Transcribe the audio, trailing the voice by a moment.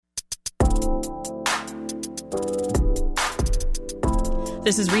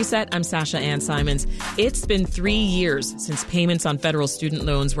This is Reset. I'm Sasha Ann Simons. It's been 3 years since payments on federal student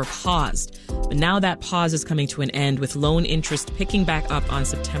loans were paused. But now that pause is coming to an end with loan interest picking back up on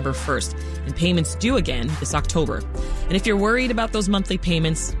September 1st and payments due again this October. And if you're worried about those monthly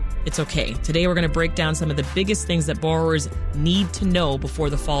payments, it's okay. Today we're going to break down some of the biggest things that borrowers need to know before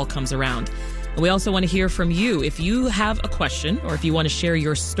the fall comes around. And we also want to hear from you. If you have a question or if you want to share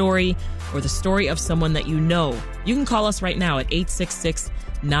your story or the story of someone that you know, you can call us right now at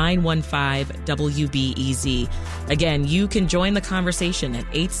 866-915-WBEZ. Again, you can join the conversation at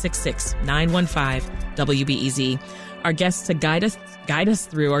 866-915-WBEZ. Our guest to guide us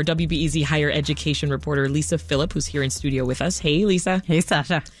through our WBEZ higher education reporter, Lisa Phillip, who's here in studio with us. Hey, Lisa. Hey,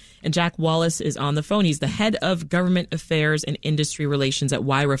 Sasha. And Jack Wallace is on the phone. He's the head of government affairs and industry relations at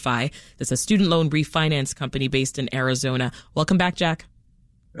YRefy. That's a student loan refinance company based in Arizona. Welcome back, Jack.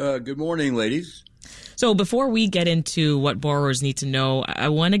 Good morning, ladies. So before we get into what borrowers need to know, I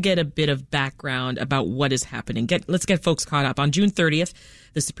want to get a bit of background about what is happening. Let's get folks caught up. On June 30th,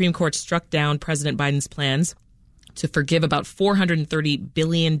 the Supreme Court struck down President Biden's plans to forgive about $430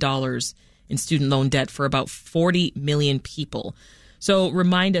 billion in student loan debt for about 40 million people. So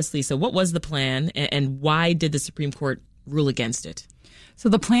remind us, Lisa, what was the plan and why did the Supreme Court rule against it? So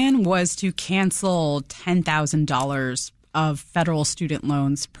the plan was to cancel $10,000 of federal student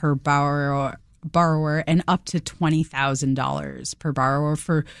loans per borrower and up to $20,000 per borrower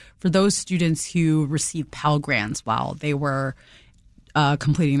for those students who received Pell Grants while they were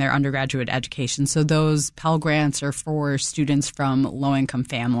completing their undergraduate education. So those Pell Grants are for students from low-income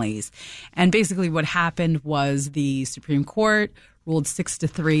families. And basically what happened was the Supreme Court ruled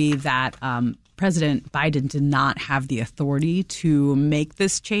 6-3 that President Biden did not have the authority to make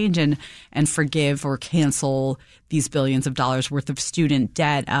this change and forgive or cancel these billions of dollars worth of student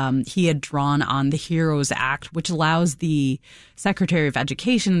debt. He had drawn on the HEROES Act, which allows the Secretary of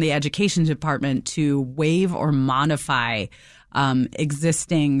Education, the Education Department, to waive or modify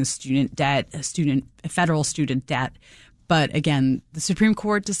existing federal student debt. But again, the Supreme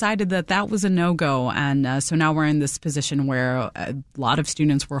Court decided that was a no-go. And so now we're in this position where a lot of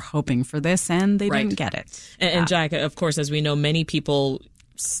students were hoping for this and they didn't get it. And Jack, of course, as we know, many people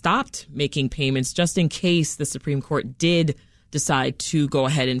stopped making payments just in case the Supreme Court did decide to go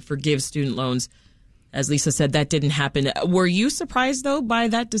ahead and forgive student loans. As Lisa said, that didn't happen. Were you surprised, though, by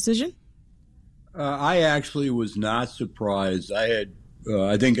that decision? I actually was not surprised. I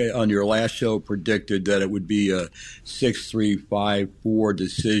think on your last show predicted that it would be a 6-3-5-4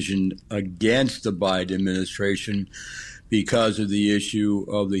 decision against the Biden administration because of the issue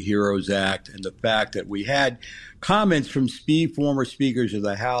of the HEROES Act and the fact that we had comments from former speakers of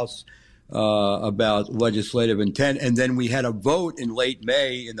the House about legislative intent. And then we had a vote in late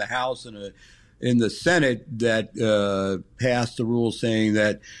May in the House and in the Senate that passed the rule saying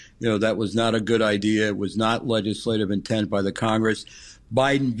that, that was not a good idea. It was not legislative intent by the Congress.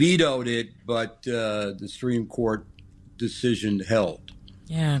 Biden vetoed it, but the Supreme Court decision held.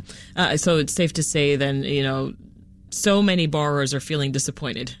 Yeah. So it's safe to say then, so many borrowers are feeling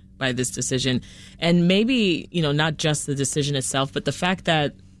disappointed by this decision. And maybe, not just the decision itself, but the fact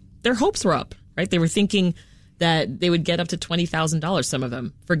that their hopes were up, right? They were thinking that they would get up to $20,000, some of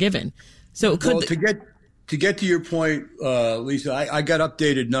them, forgiven. So to get to your point, Lisa, I got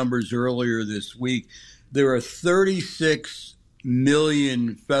updated numbers earlier this week. There are 36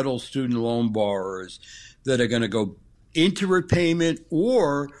 million federal student loan borrowers that are going to go into repayment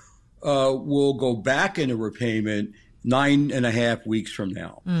or will go back into repayment 9.5 weeks from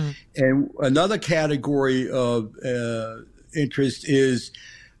now. And another category of interest is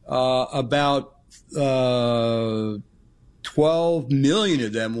about 12 million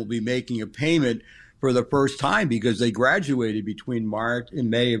of them will be making a payment for the first time because they graduated between March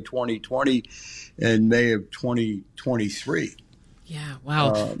and May of 2020 and May of 2023. Yeah,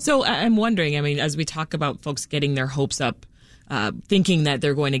 wow. So I'm wondering, as we talk about folks getting their hopes up, thinking that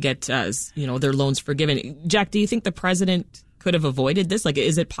they're going to get, their loans forgiven. Jack, do you think the president could have avoided this? Like,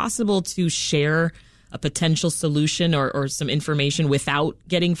 is it possible to share a potential solution or some information without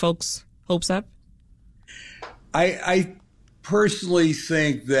getting folks' hopes up? I personally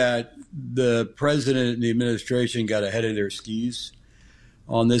think that the president and the administration got ahead of their skis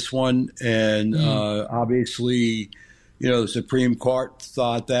on this one. And obviously, the Supreme Court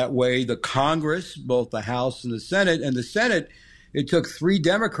thought that way. The Congress, both the House and the Senate, it took 3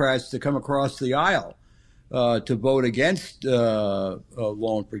 Democrats to come across the aisle to vote against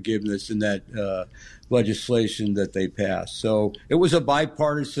loan forgiveness in that legislation that they passed. So it was a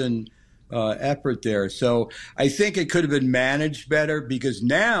bipartisan effort there. So I think it could have been managed better because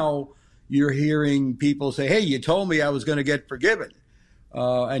now you're hearing people say, hey, you told me I was going to get forgiven.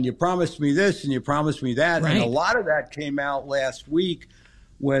 and you promised me this and you promised me that. Right. And a lot of that came out last week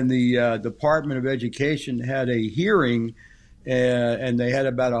when the Department of Education had a hearing, and they had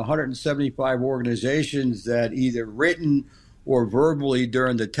about 175 organizations that either written or verbally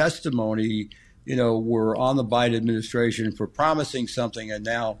during the testimony, were on the Biden administration for promising something and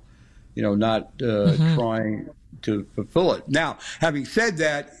now, not trying to fulfill it. Now, having said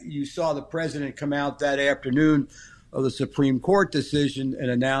that, you saw the president come out that afternoon of the Supreme Court decision and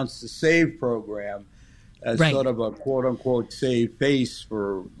announce the SAVE program as sort of a quote-unquote save face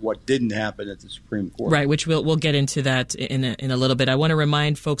for what didn't happen at the Supreme Court. Right, which we'll get into that in a little bit. I want to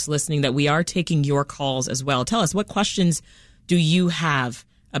remind folks listening that we are taking your calls as well. Tell us, what questions do you have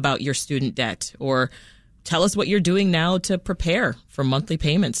about your student debt? Or tell us what you're doing now to prepare for monthly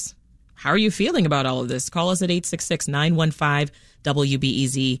payments. How are you feeling about all of this? Call us at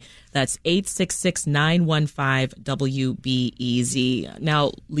 866-915-WBEZ. That's 866-915-WBEZ.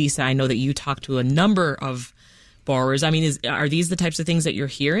 Now, Lisa, I know that you talk to a number of borrowers. I mean, are these the types of things that you're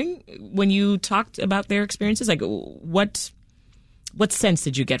hearing when you talked about their experiences? Like, what sense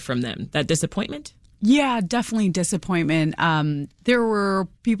did you get from them? That disappointment? Yeah, definitely disappointment. There were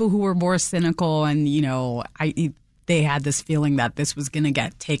people who were more cynical and, they had this feeling that this was going to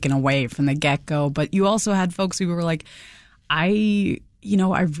get taken away from the get-go. But you also had folks who were like, I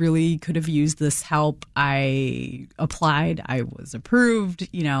really could have used this help. I applied, I was approved,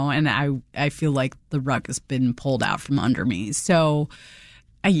 and I feel like the rug has been pulled out from under me. So,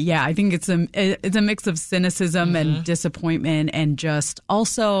 I think it's a mix of cynicism and disappointment, and just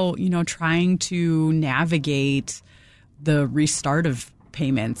also, trying to navigate the restart of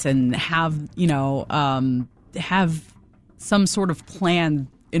payments and have some sort of plan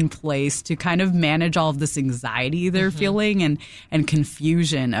in place to kind of manage all of this anxiety they're feeling and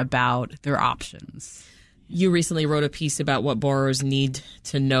confusion about their options. You recently wrote a piece about what borrowers need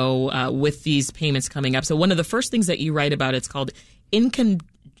to know with these payments coming up. So one of the first things that you write about, it's called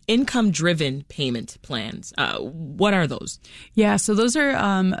income-driven payment plans. What are those? Yeah, so those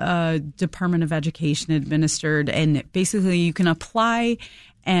are Department of Education administered, and basically you can apply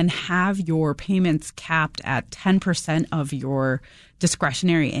and have your payments capped at 10% of your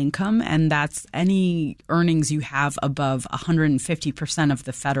discretionary income, and that's any earnings you have above 150% of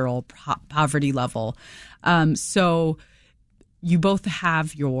the federal poverty level. So you both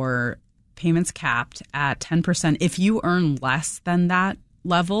have your payments capped at 10%. If you earn less than that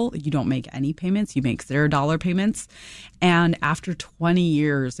level, you don't make any payments. You make $0 payments. And after 20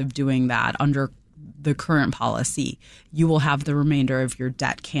 years of doing that under the current policy, you will have the remainder of your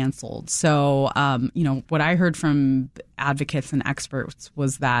debt canceled. So, what I heard from advocates and experts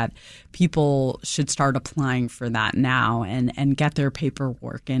was that people should start applying for that now and get their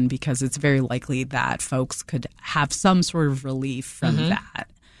paperwork in, because it's very likely that folks could have some sort of relief from that.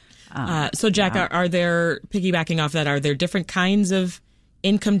 So, Jack, are there, piggybacking off that, are there different kinds of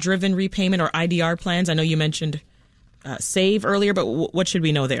income-driven repayment or IDR plans? I know you mentioned SAVE earlier, but what should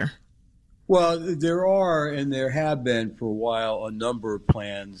we know there? Well, there are, and there have been for a while, a number of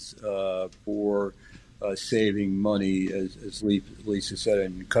plans for saving money, as Lisa said,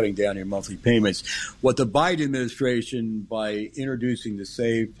 and cutting down your monthly payments. What the Biden administration, by introducing the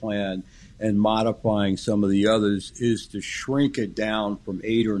SAVE plan and modifying some of the others, is to shrink it down from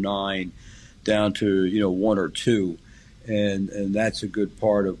 8 or 9 down to 1 or 2, and that's a good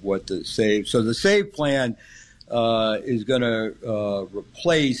part of what the SAVE. So the SAVE plan is going to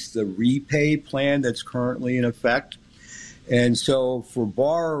replace the repay plan that's currently in effect. And so for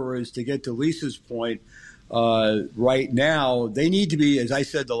borrowers, to get to Lisa's point, right now, they need to be, as I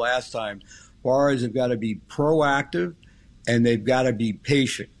said the last time, borrowers have got to be proactive and they've got to be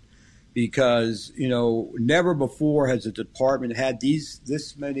patient, because, never before has the department had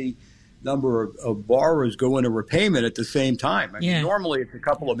this many number of borrowers go into repayment at the same time. I mean, normally it's a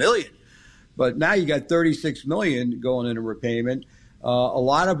couple of million. But now you got 36 million going into repayment. A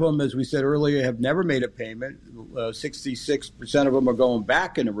lot of them, as we said earlier, have never made a payment. 66% of them are going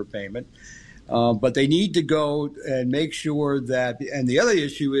back into repayment. But they need to go and make sure that, and the other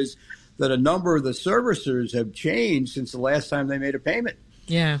issue is that a number of the servicers have changed since the last time they made a payment.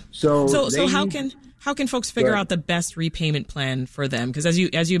 Yeah. So how can folks figure out the best repayment plan for them? Because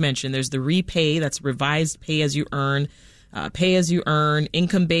as you mentioned, there's the repay, that's revised pay as you earn. Pay as you earn,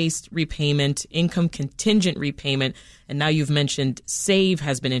 income-based repayment, income contingent repayment, and now you've mentioned SAVE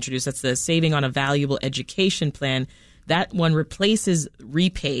has been introduced. That's the Saving on a Valuable Education Plan. That one replaces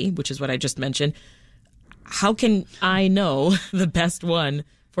repay, which is what I just mentioned. How can I know the best one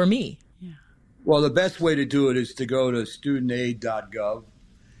for me? Well, the best way to do it is to go to studentaid.gov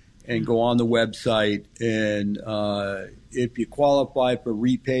and go on the website. And if you qualify for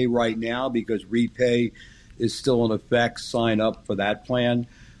Repay right now, because Repay is still in effect, sign up for that plan.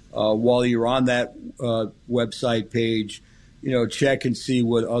 While you're on that website page, check and see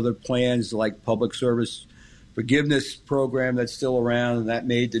what other plans like Public Service Forgiveness Program that's still around, and that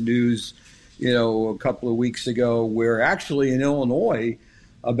made the news, a couple of weeks ago, where actually in Illinois,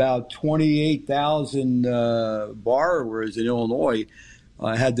 about 28,000 borrowers in Illinois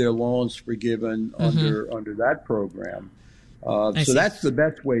had their loans forgiven under that program. So that's the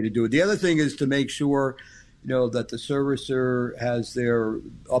best way to do it. The other thing is to make sure, that the servicer has their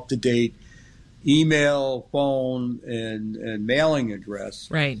up-to-date email, phone, and mailing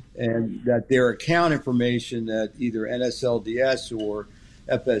address, right? And that their account information at either NSLDS or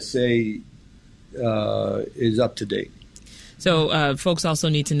FSA is up to date. So folks also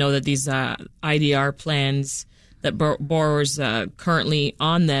need to know that these IDR plans that borrowers currently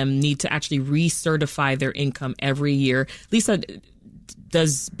on them need to actually recertify their income every year. Lisa,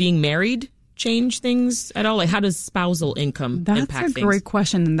 does being married change things at all? Like, how does spousal income impact things? That's a great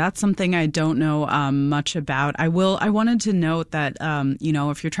question, and that's something I don't know much about. I wanted to note that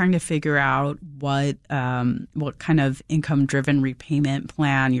if you're trying to figure out what kind of income-driven repayment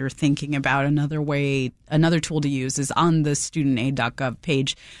plan you're thinking about, another tool to use is on the studentaid.gov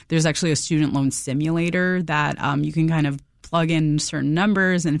page. There's actually a student loan simulator that you can kind of plug in certain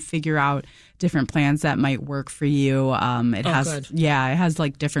numbers and figure out different plans that might work for you. It has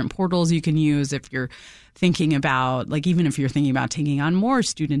like different portals you can use if you're thinking about, like, even if you're thinking about taking on more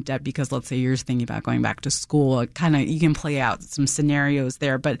student debt, because let's say you're thinking about going back to school, you can play out some scenarios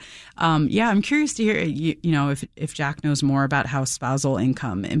there. But I'm curious to hear, if Jack knows more about how spousal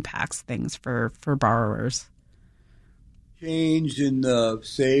income impacts things for borrowers. Change in the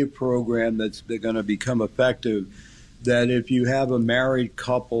SAVE program that's going to become effective, that if you have a married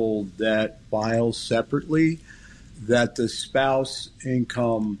couple that files separately, that the spouse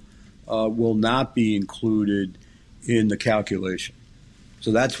income will not be included in the calculation.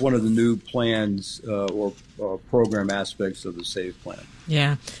 So that's one of the new plans or program aspects of the SAVE plan.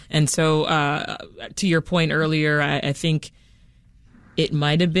 Yeah. And so to your point earlier, I think it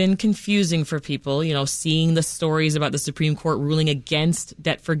might have been confusing for people, seeing the stories about the Supreme Court ruling against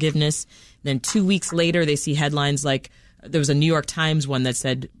debt forgiveness. Then 2 weeks later, they see headlines like there was a New York Times one that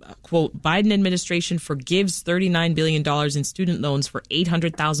said, quote, Biden administration forgives $39 billion in student loans for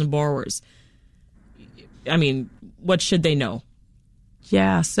 800,000 borrowers. I mean, what should they know?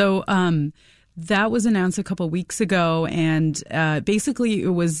 Yeah, so that was announced a couple of weeks ago, and basically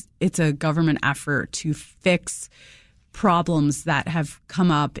it's a government effort to fix problems that have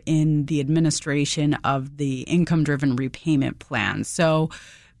come up in the administration of the income-driven repayment plan. So,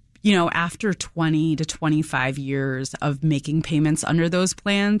 after 20 to 25 years of making payments under those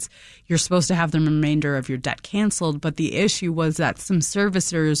plans, you're supposed to have the remainder of your debt canceled. But the issue was that some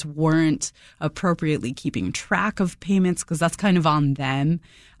servicers weren't appropriately keeping track of payments, because that's kind of on them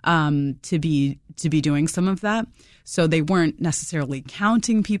to be doing some of that. So they weren't necessarily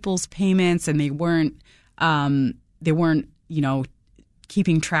counting people's payments, and they weren't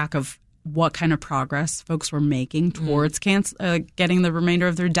keeping track of what kind of progress folks were making towards getting the remainder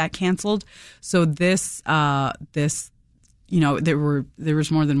of their debt canceled. So there was more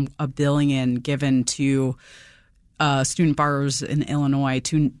than $1 billion given to student borrowers in Illinois.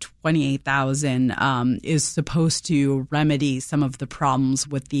 28,000 is supposed to remedy some of the problems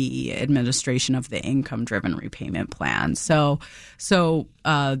with the administration of the income-driven repayment plan. So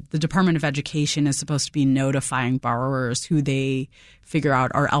the Department of Education is supposed to be notifying borrowers who they figure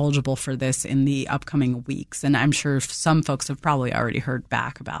out are eligible for this in the upcoming weeks. And I'm sure some folks have probably already heard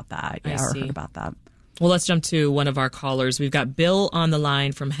back about that. Heard about that. Well, let's jump to one of our callers. We've got Bill on the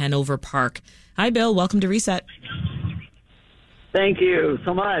line from Hanover Park. Hi, Bill. Welcome to Reset. Thank you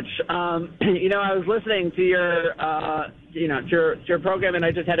so much. I was listening to your program, and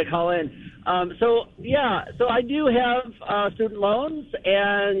I just had to call in. So I do have student loans,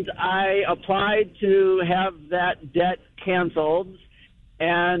 and I applied to have that debt canceled,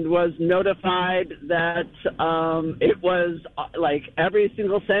 and was notified that it was like every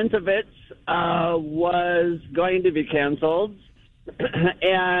single cent of it was going to be canceled.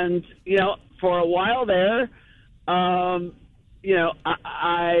 And, for a while there, I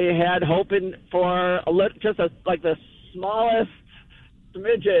had hoping for the smallest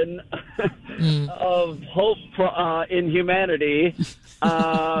smidgen of hope in humanity,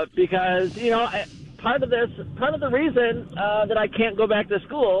 because part of the reason that I can't go back to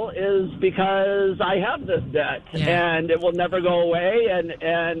school is because I have this debt, and it will never go away, and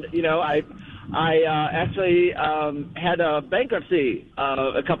I actually had a bankruptcy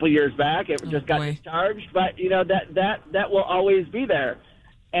a couple years back. It just got discharged, but that will always be there,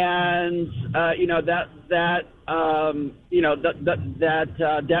 and that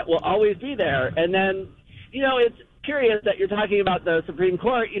debt will always be there. And then it's curious that you're talking about the Supreme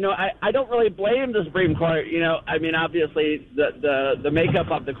Court. I don't really blame the Supreme Court. Obviously the makeup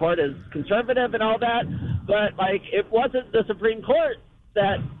of the court is conservative and all that, but it wasn't the Supreme Court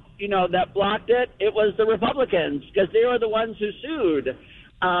that blocked it. It was the Republicans, because they were the ones who sued, to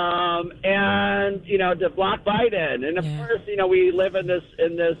block Biden. And of course, we live in this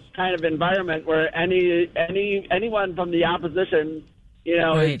kind of environment where anyone from the opposition,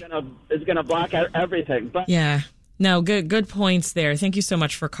 is gonna block everything. But No, good points there. Thank you so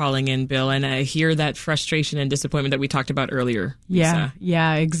much for calling in, Bill. And I hear that frustration and disappointment that we talked about earlier, Lisa.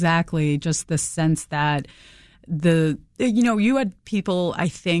 Yeah, exactly. Just the sense that you had people, I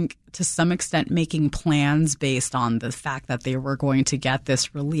think, to some extent making plans based on the fact that they were going to get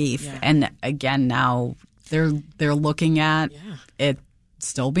this relief. Yeah. And again, now they're looking at it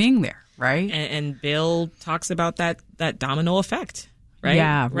still being there, right? And Bill talks about that domino effect, right?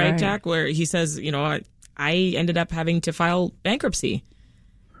 Yeah, right, Jack, where he says, I ended up having to file bankruptcy.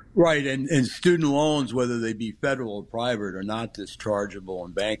 Right, and student loans, whether they be federal or private, are not dischargeable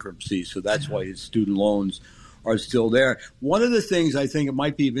in bankruptcy, so that's why his student loans are still there. One of the things I think it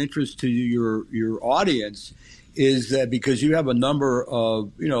might be of interest to your audience is that because you have a number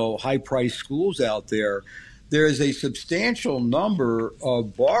of high-priced schools out there, there is a substantial number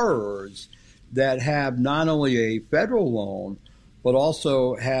of borrowers that have not only a federal loan but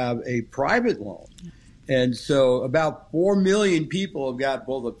also have a private loan. And so about 4 million people have got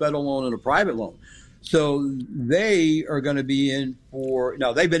both a federal loan and a private loan. So they are going to be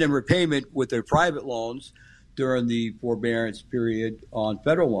they've been in repayment with their private loans during the forbearance period on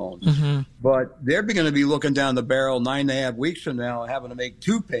federal loans. Mm-hmm. But they're going to be looking down the barrel 9.5 weeks from now, having to make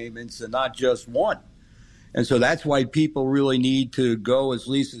 2 payments and not just one. And so that's why people really need to go, as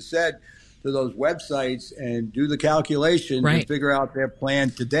Lisa said, to those websites and do the calculations and figure out their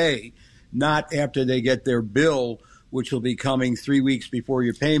plan today, not after they get their bill, which will be coming 3 weeks before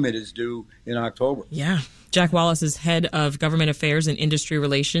your payment is due in October. Yeah. Jack Wallace is head of government affairs and industry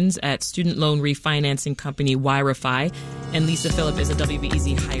relations at student loan refinancing company YRFI, and Lisa Phillip is a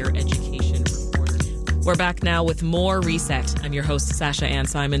WBEZ higher education reporter. We're back now with more Reset. I'm your host, Sasha Ann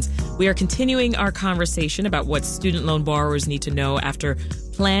Simons. We are continuing our conversation about what student loan borrowers need to know after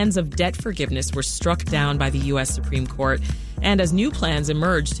plans of debt forgiveness were struck down by the U.S. Supreme Court, and as new plans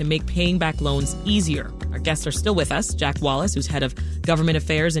emerge to make paying back loans easier. Our guests are still with us. Jack Wallace, who's head of government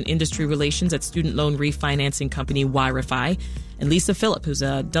affairs and industry relations at student loan refinancing company YRFI, and Lisa Phillip, who's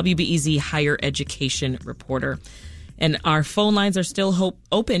a WBEZ higher education reporter. And our phone lines are still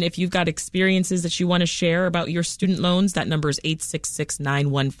open. If you've got experiences that you want to share about your student loans, that number is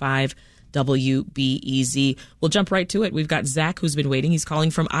 866-915-WBEZ. We'll jump right to it. We've got Zach, who's been waiting. He's calling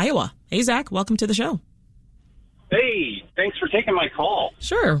from Iowa. Hey, Zach, welcome to the show. Hey, thanks for taking my call.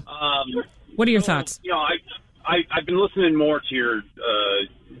 Sure. What are your thoughts? I've been listening more to your,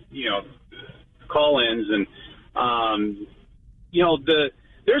 call-ins, and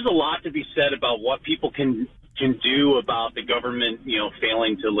there's a lot to be said about what people can do about the government,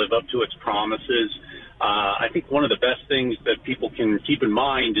 failing to live up to its promises. I think one of the best things that people can keep in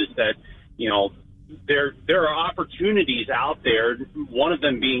mind is that, there are opportunities out there, one of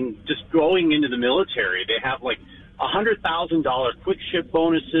them being just going into the military. They have like $100,000 quick ship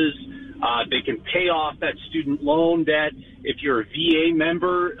bonuses. They can pay off that student loan debt. If you're a VA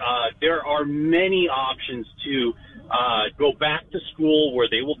member, there are many options to go back to school where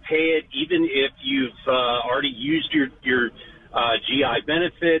they will pay it, even if you've already used your GI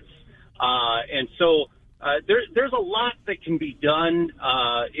benefits. And so there's a lot that can be done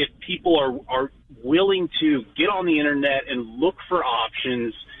if people are willing to get on the internet and look for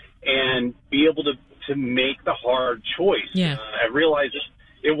options and be able to make the hard choice. Yeah. I realize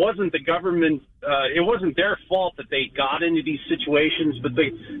it wasn't the government, it wasn't their fault that they got into these situations, but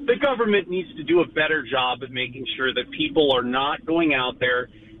the government needs to do a better job at making sure that people are not going out there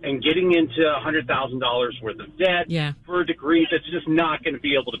and getting into $100,000 worth of debt for a degree that's just not going to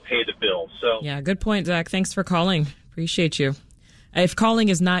be able to pay the bill. So yeah, good point, Zach. Thanks for calling. Appreciate you. If calling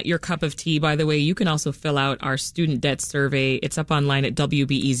is not your cup of tea, by the way, you can also fill out our student debt survey. It's up online at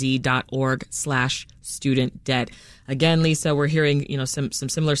wbez.org/student debt. Again, Lisa, we're hearing, some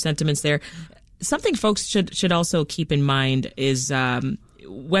similar sentiments there. Something folks should also keep in mind is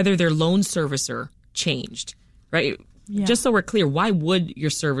whether their loan servicer changed, right? just so we're clear, why would your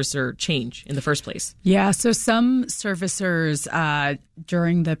servicer change in the first place? Yeah, so some servicers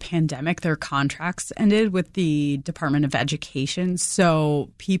during the pandemic, their contracts ended with the Department of Education.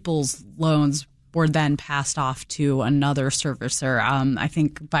 So people's loans were then passed off to another servicer. I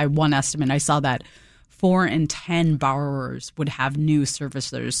think by one estimate, I saw that 4 in 10 borrowers would have new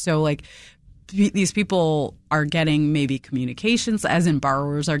servicers. So like these people are getting maybe communications, as in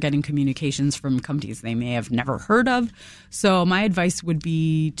borrowers are getting communications from companies they may have never heard of. So my advice would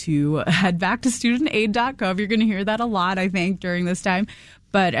be to head back to studentaid.gov. You're going to hear that a lot, I think, during this time.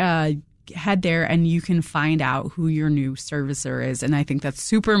 But head there and you can find out who your new servicer is. And I think that's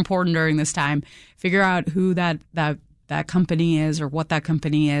super important during this time. Figure out who that company is or what that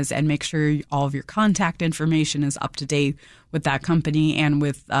company is, and make sure all of your contact information is up to date with that company and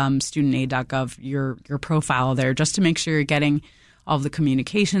with studentaid.gov, your profile there, just to make sure you're getting all of the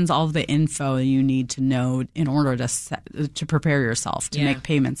communications, all of the info you need to know in order to prepare yourself to make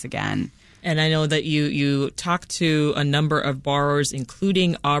payments again. And I know that you talked to a number of borrowers,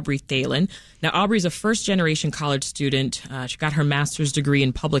 including Aubrey Thalen. Now, Aubrey's a first-generation college student. She got her master's degree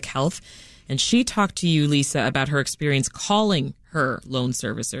in public health. And she talked to you, Lisa, about her experience calling her loan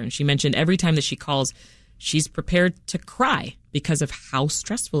servicer. And she mentioned every time that she calls, she's prepared to cry because of how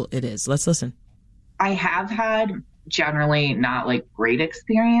stressful it is. Let's listen. I have had generally not like great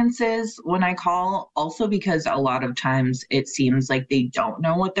experiences when I call, also because a lot of times it seems like they don't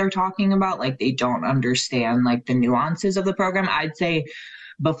know what they're talking about. Like they don't understand like the nuances of the program. I'd say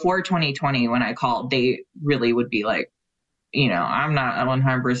before 2020, when I called, they really would be like, I'm not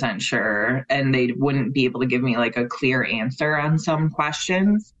 100% sure. And they wouldn't be able to give me like a clear answer on some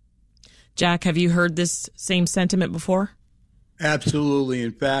questions. Jack, have you heard this same sentiment before? Absolutely.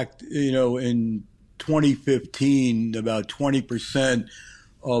 In fact, in 2015, about 20%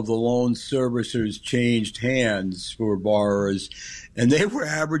 of the loan servicers changed hands for borrowers, and they were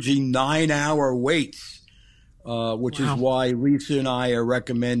averaging 9-hour waits, which is why Lisa and I are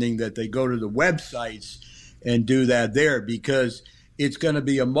recommending that they go to the websites and do that there, because it's going to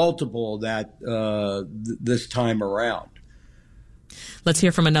be a multiple of that this time around. Let's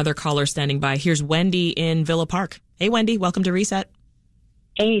hear from another caller standing by. Here's Wendy in Villa Park. Hey, Wendy, welcome to Reset.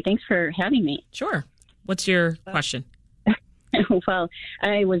 Hey, thanks for having me. Sure. What's your question? Well,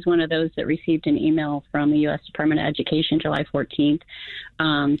 I was one of those that received an email from the U.S. Department of Education July 14th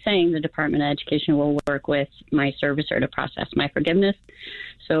saying the Department of Education will work with my servicer to process my forgiveness.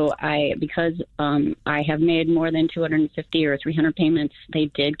 So because I have made more than 250 or 300 payments,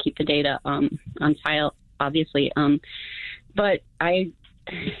 they did keep the data on file, obviously. But I've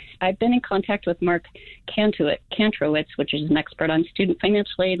been in contact with Mark Kantrowitz, which is an expert on student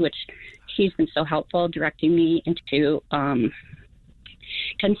financial aid, which he's been so helpful directing me into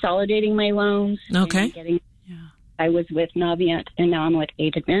consolidating my loans. Okay. I was with Navient and now I'm with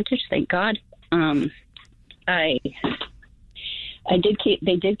Aid Advantage. Thank God. They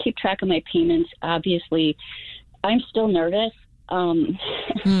did keep track of my payments. Obviously, I'm still nervous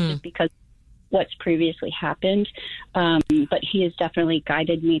just because what's previously happened. But he has definitely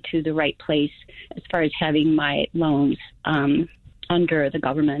guided me to the right place as far as having my loans under the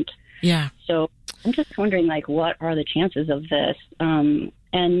government. Yeah. So I'm just wondering, what are the chances of this?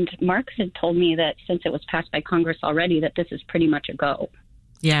 And Mark had told me that since it was passed by Congress already, that this is pretty much a go.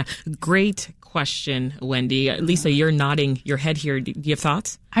 Yeah. Great question, Wendy. Lisa, you're nodding your head here. Do you have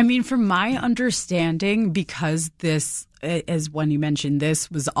thoughts? I mean, from my understanding, because this, as when you mentioned, this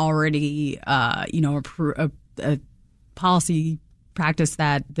was already, a policy practice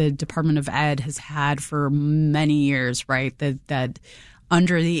that the Department of Ed has had for many years, right? That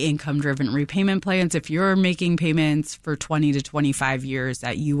under the income-driven repayment plans, if you're making payments for 20 to 25 years,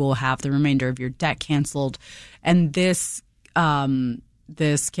 that you will have the remainder of your debt canceled. And this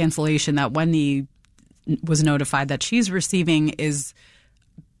cancellation that Wendy was notified that she's receiving is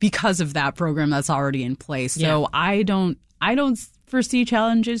because of that program that's already in place. So I don't foresee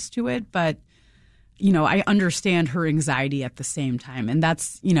challenges to it, but I understand her anxiety at the same time. And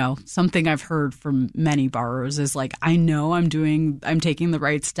that's, something I've heard from many borrowers is I know I'm taking the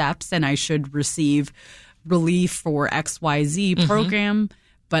right steps and I should receive relief for XYZ program,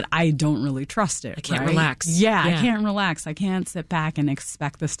 but I don't really trust it. I can't relax. Yeah, I can't relax. I can't sit back and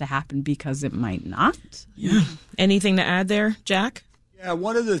expect this to happen because it might not. Yeah. Anything to add there, Jack? Yeah,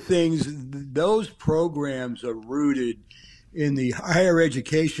 one of the things, those programs are rooted in the Higher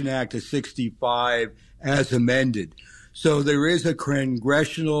Education Act of 65 as amended. So there is a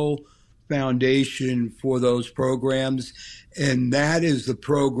congressional foundation for those programs, and that is the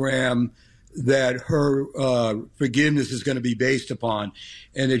program that her forgiveness is going to be based upon,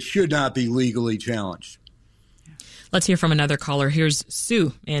 and it should not be legally challenged. Let's hear from another caller. Here's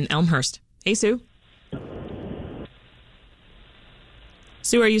Sue in Elmhurst. Hey, Sue.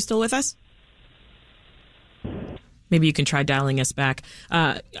 Sue, are you still with us? Maybe you can try dialing us back.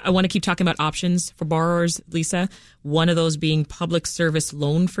 I want to keep talking about options for borrowers, Lisa. One of those being public service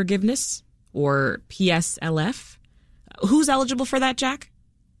loan forgiveness, or PSLF. Who's eligible for that, Jack?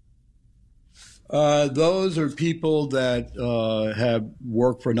 Those are people that have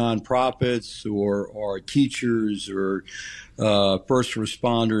worked for nonprofits or are teachers or first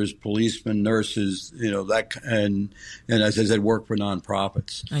responders, policemen, nurses, and as I said, work for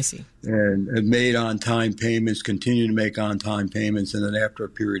nonprofits. I see. And have made on-time payments, continue to make on-time payments, and then after a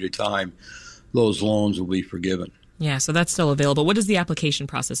period of time, those loans will be forgiven. Yeah, so that's still available. What does the application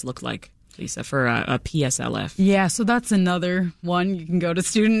process look like, Lisa, for a PSLF? Yeah, so that's another one. You can go to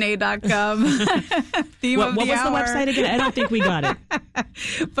studentaid.gov. What was the website again? I don't think we got it.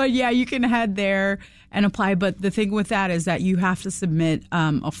 But yeah, you can head there and apply. But the thing with that is that you have to submit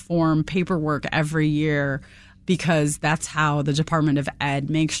a form, paperwork every year, because that's how the Department of Ed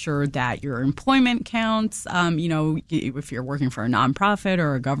makes sure that your employment counts, if you're working for a nonprofit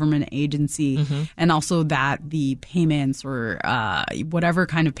or a government agency, and also that the payments or whatever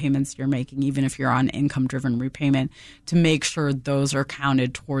kind of payments you're making, even if you're on income-driven repayment, to make sure those are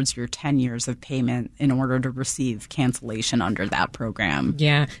counted towards your 10 years of payment in order to receive cancellation under that program.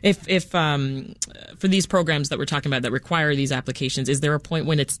 Yeah. If for these programs that we're talking about that require these applications, is there a point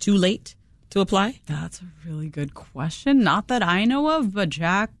when it's too late to apply? That's a really good question. Not that I know of, but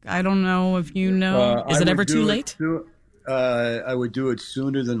Jack, I don't know if you know. Is it ever too late? I would do it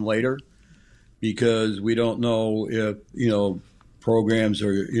sooner than later, because we don't know if, programs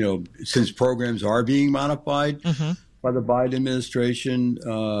are, since programs are being modified by the Biden administration.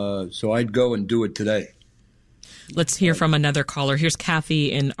 So I'd go and do it today. Let's hear from another caller. Here's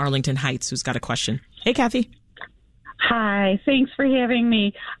Kathy in Arlington Heights, who's got a question. Hey, Kathy. Hi, thanks for having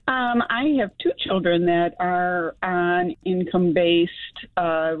me. I have two children that are on income-based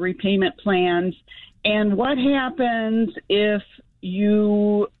repayment plans. And what happens if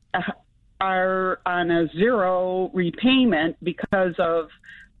you are on a zero repayment because of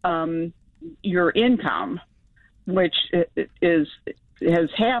your income, which has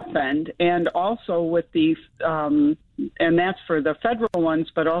happened, and also with the and that's for the federal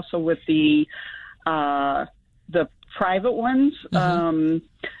ones, but also with the private ones.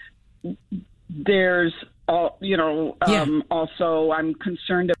 There's also I'm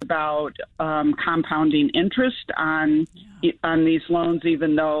concerned about compounding interest on these loans,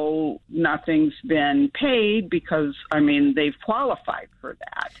 even though nothing's been paid, because they've qualified for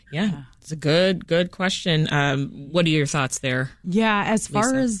that. Yeah, it's a good question. What are your thoughts there? Yeah, as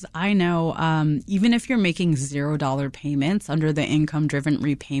far as I know, even if you're making $0 payments under the income-driven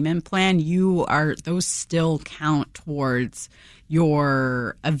repayment plan, those still count towards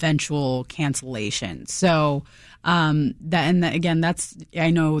your eventual cancellation. So I know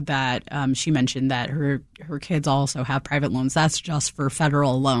that she mentioned that her kids also have private loans. That's just for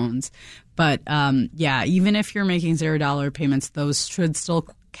federal loans. But even if you're making $0 payments, those should still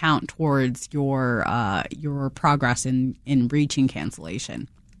count towards your progress in reaching cancellation.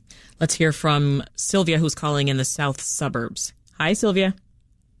 Let's hear from Sylvia, who's calling in the south suburbs. Hi, Sylvia.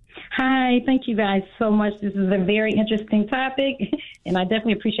 Hi, thank you guys so much. This is a very interesting topic, and I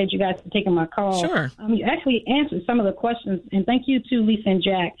definitely appreciate you guys for taking my call. Sure. You actually answered some of the questions, and thank you to Lisa and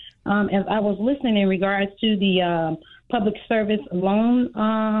Jack. As I was listening in regards to the public service loan,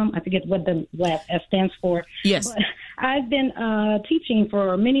 I forget what the last S stands for. Yes. But I've been teaching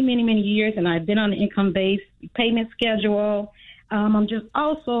for many, many, many years, and I've been on the income-based payment schedule. I'm just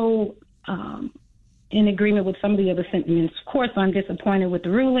also in agreement with some of the other sentiments. Of course, I'm disappointed with the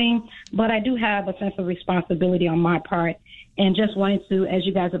ruling, but I do have a sense of responsibility on my part, and just wanted to, as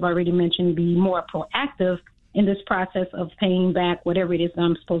you guys have already mentioned, be more proactive in this process of paying back whatever it is that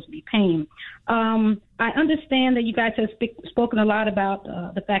I'm supposed to be paying. I understand that you guys have spoken a lot about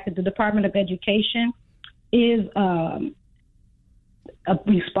the fact that the Department of Education is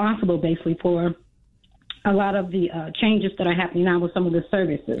responsible basically for a lot of the changes that are happening now with some of the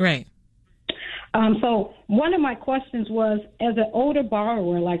services. Right. So one of my questions was, as an older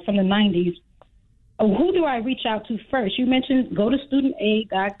borrower, like from the 90s, who do I reach out to first? You mentioned go to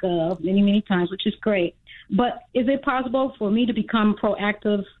studentaid.gov many, many times, which is great. But is it possible for me to become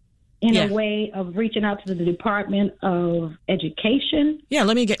proactive in a way of reaching out to the Department of Education? Yeah,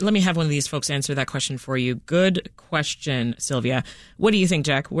 let me have one of these folks answer that question for you. Good question, Sylvia. What do you think,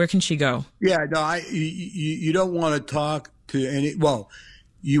 Jack? Where can she go? Yeah, no, you don't want to talk to any. Well,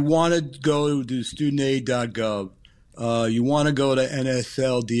 you want to go to studentaid.gov, you want to go to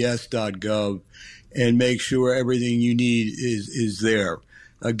nslds.gov and make sure everything you need is there.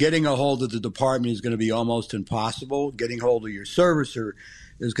 Getting a hold of the department is going to be almost impossible. Getting a hold of your servicer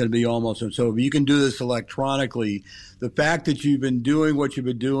is going to be almost impossible. So if you can do this electronically, the fact that you've been doing what you've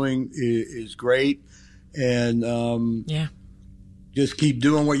been doing is great. And just keep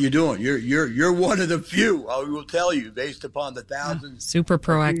doing what you're doing. You're one of the few, I will tell you, based upon the thousands super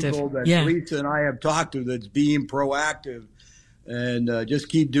proactive of people that Lisa and I have talked to, that's being proactive. And just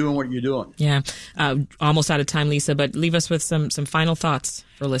keep doing what you're doing. Yeah. Almost out of time, Lisa, but leave us with some final thoughts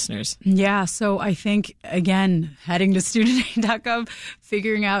for listeners. Yeah. So I think, again, heading to studentaid.gov,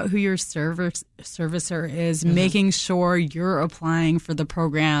 figuring out who your servicer is, making sure you're applying for the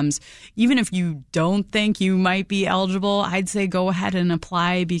programs. Even if you don't think you might be eligible, I'd say go ahead and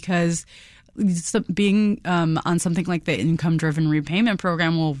apply, because being on something like the income-driven repayment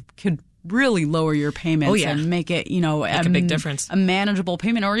program could really lower your payments and make it, make a big difference. A manageable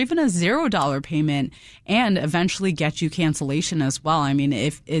payment, or even a $0 payment, and eventually get you cancellation as well. I mean,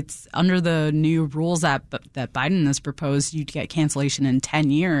 if it's under the new rules that Biden has proposed, you'd get cancellation in 10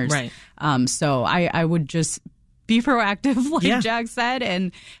 years. Right. So I would just be proactive, like Jack said,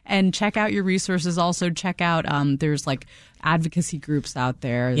 and check out your resources. Also check out, there's like advocacy groups out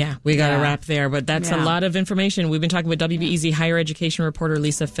there. Yeah, we got to wrap there, but that's a lot of information. We've been talking with WBEZ higher education reporter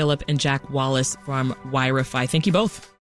Lisa Phillip and Jack Wallace from YRFI. Thank you both.